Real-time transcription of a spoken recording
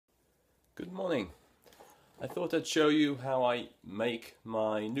Good morning. I thought I'd show you how I make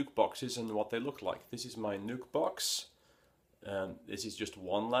my nuke boxes and what they look like. This is my nuke box. This is just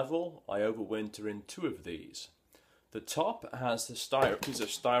one level. I overwinter in two of these. The top has the piece of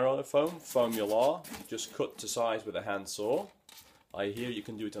styrofoam, foamular, just cut to size with a handsaw. I hear you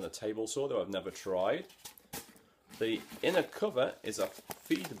can do it on a table saw, though I've never tried. The inner cover is a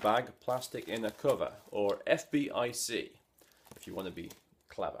feed bag plastic inner cover, or FBIC, if you want to be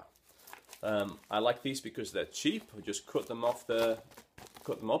clever. I like these because they're cheap. I just cut them up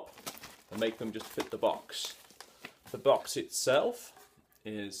and make them just fit the box. The box itself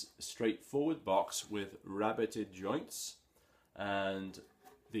is a straightforward box with rabbeted joints and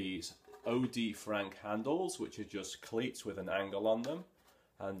these OD Frank handles, which are just cleats with an angle on them,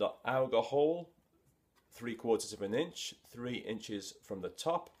 and the auger hole 3/4 of an inch, 3 inches from the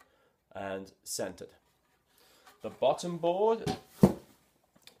top and centered. The bottom board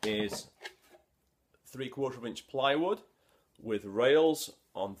is 3/4 inch plywood with rails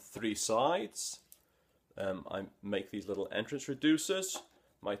on 3 sides. I make these little entrance reducers.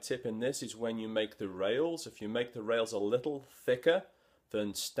 My tip in this is when you make the rails, if you make the rails a little thicker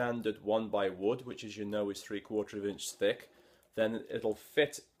than standard 1x wood, which as you know is 3/4 inch thick, then it'll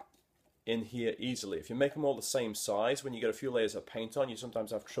fit in here easily. If you make them all the same size, when you get a few layers of paint on, you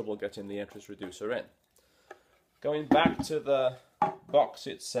sometimes have trouble getting the entrance reducer in. Going back to the box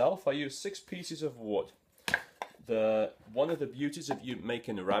itself, I use 6 pieces of wood. One of the beauties of you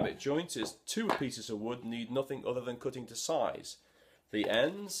making a rabbet joint is 2 pieces of wood need nothing other than cutting to size. The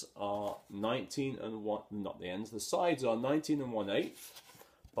ends are 19 and 1, not the ends, the sides are 19 and 1/8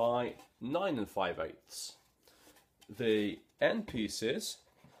 by 9 and 5/8. The end pieces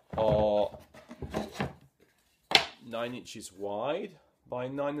are 9 inches wide by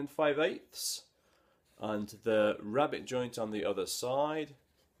 9 and 5/8. And the rabbet joint on the other side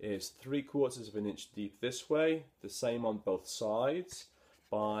is 3/4 inch deep this way, the same on both sides,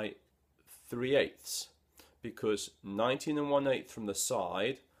 by 3/8, because 19 and 1/8 from the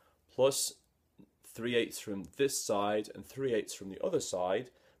side plus 3/8 from this side and 3/8 from the other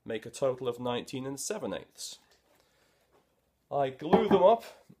side make a total of 19 and 7/8. I glue them up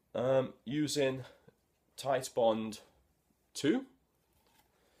using Titebond 2,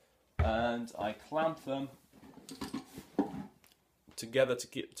 and I clamp them together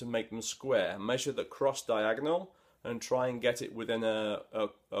to make them square. Measure the cross diagonal and try and get it within an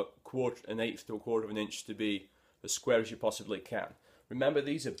 1/8 to 1/4 of an inch to be as square as you possibly can. Remember,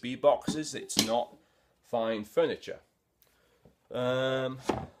 these are B boxes, it's not fine furniture. After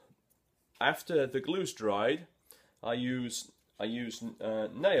the glue's dried, I use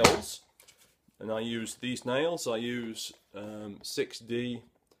nails, and I use these nails. I use 6D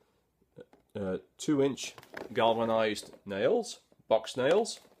 2-inch galvanized nails, box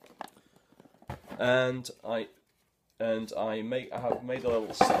nails, and I have made a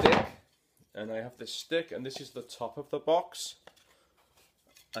little stick, and I have this stick, and this is the top of the box.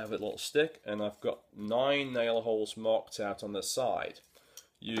 I have a little stick, and I've got 9 nail holes marked out on the side.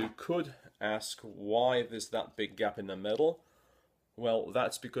 You could ask why there's that big gap in the middle. Well,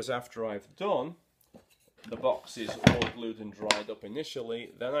 that's because after I've done the box is all glued and dried up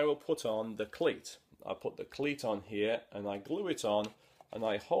initially, then I will put on the cleat. I put the cleat on here and I glue it on, and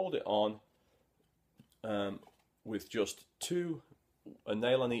I hold it on with just a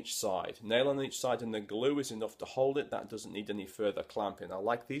nail on each side. Nail on each side, and the glue is enough to hold it. That doesn't need any further clamping. I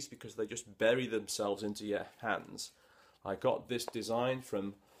like these because they just bury themselves into your hands. I got this design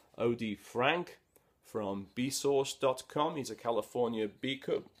from OD Frank from bsource.com. He's a California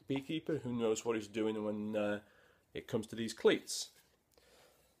beekeeper who knows what he's doing when it comes to these cleats.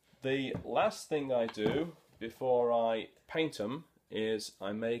 The last thing I do before I paint them is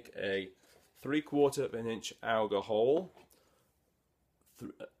I make a 3/4 inch auger hole,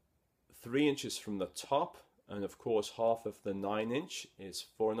 3 inches from the top, and of course half of the 9 inch is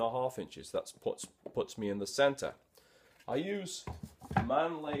 4.5 inches. That puts me in the center. I use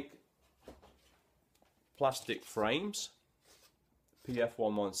Man Lake plastic frames, PF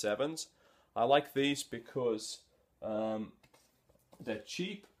 117s. I like these because they're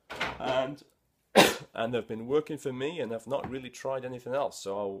cheap and they've been working for me, and I've not really tried anything else.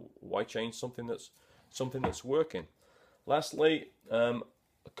 So why change something that's working? Lastly, a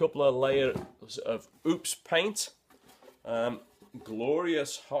couple of layers of Oops paint,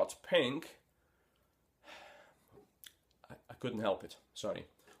 glorious hot pink. I couldn't help it. Sorry.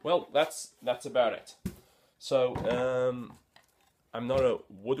 Well, that's about it. So I'm not a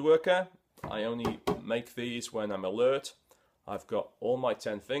woodworker. I only make these when I'm alert. I've got all my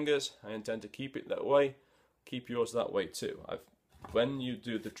 10 fingers. I intend to keep it that way. Keep yours that way too. I've when you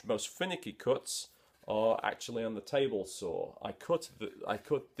do the most finicky cuts are actually on the table saw. I cut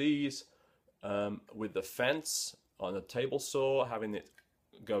these with the fence on a table saw, having it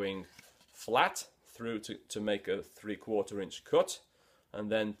going flat through to make a 3/4 inch cut,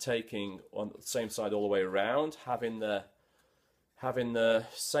 and then taking on the same side all the way around, having the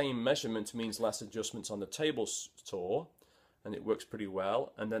same measurement means less adjustments on the table saw, and it works pretty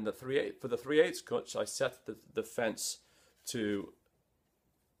well. And then for the 3/8 cuts, I set the fence to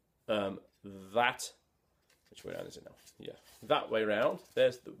that. Which way around is it now? Yeah, that way around.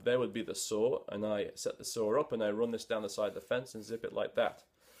 There would be the saw, and I set the saw up and I run this down the side of the fence and zip it like that,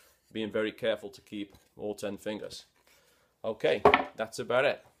 being very careful to keep all 10 fingers. Okay, that's about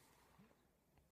it.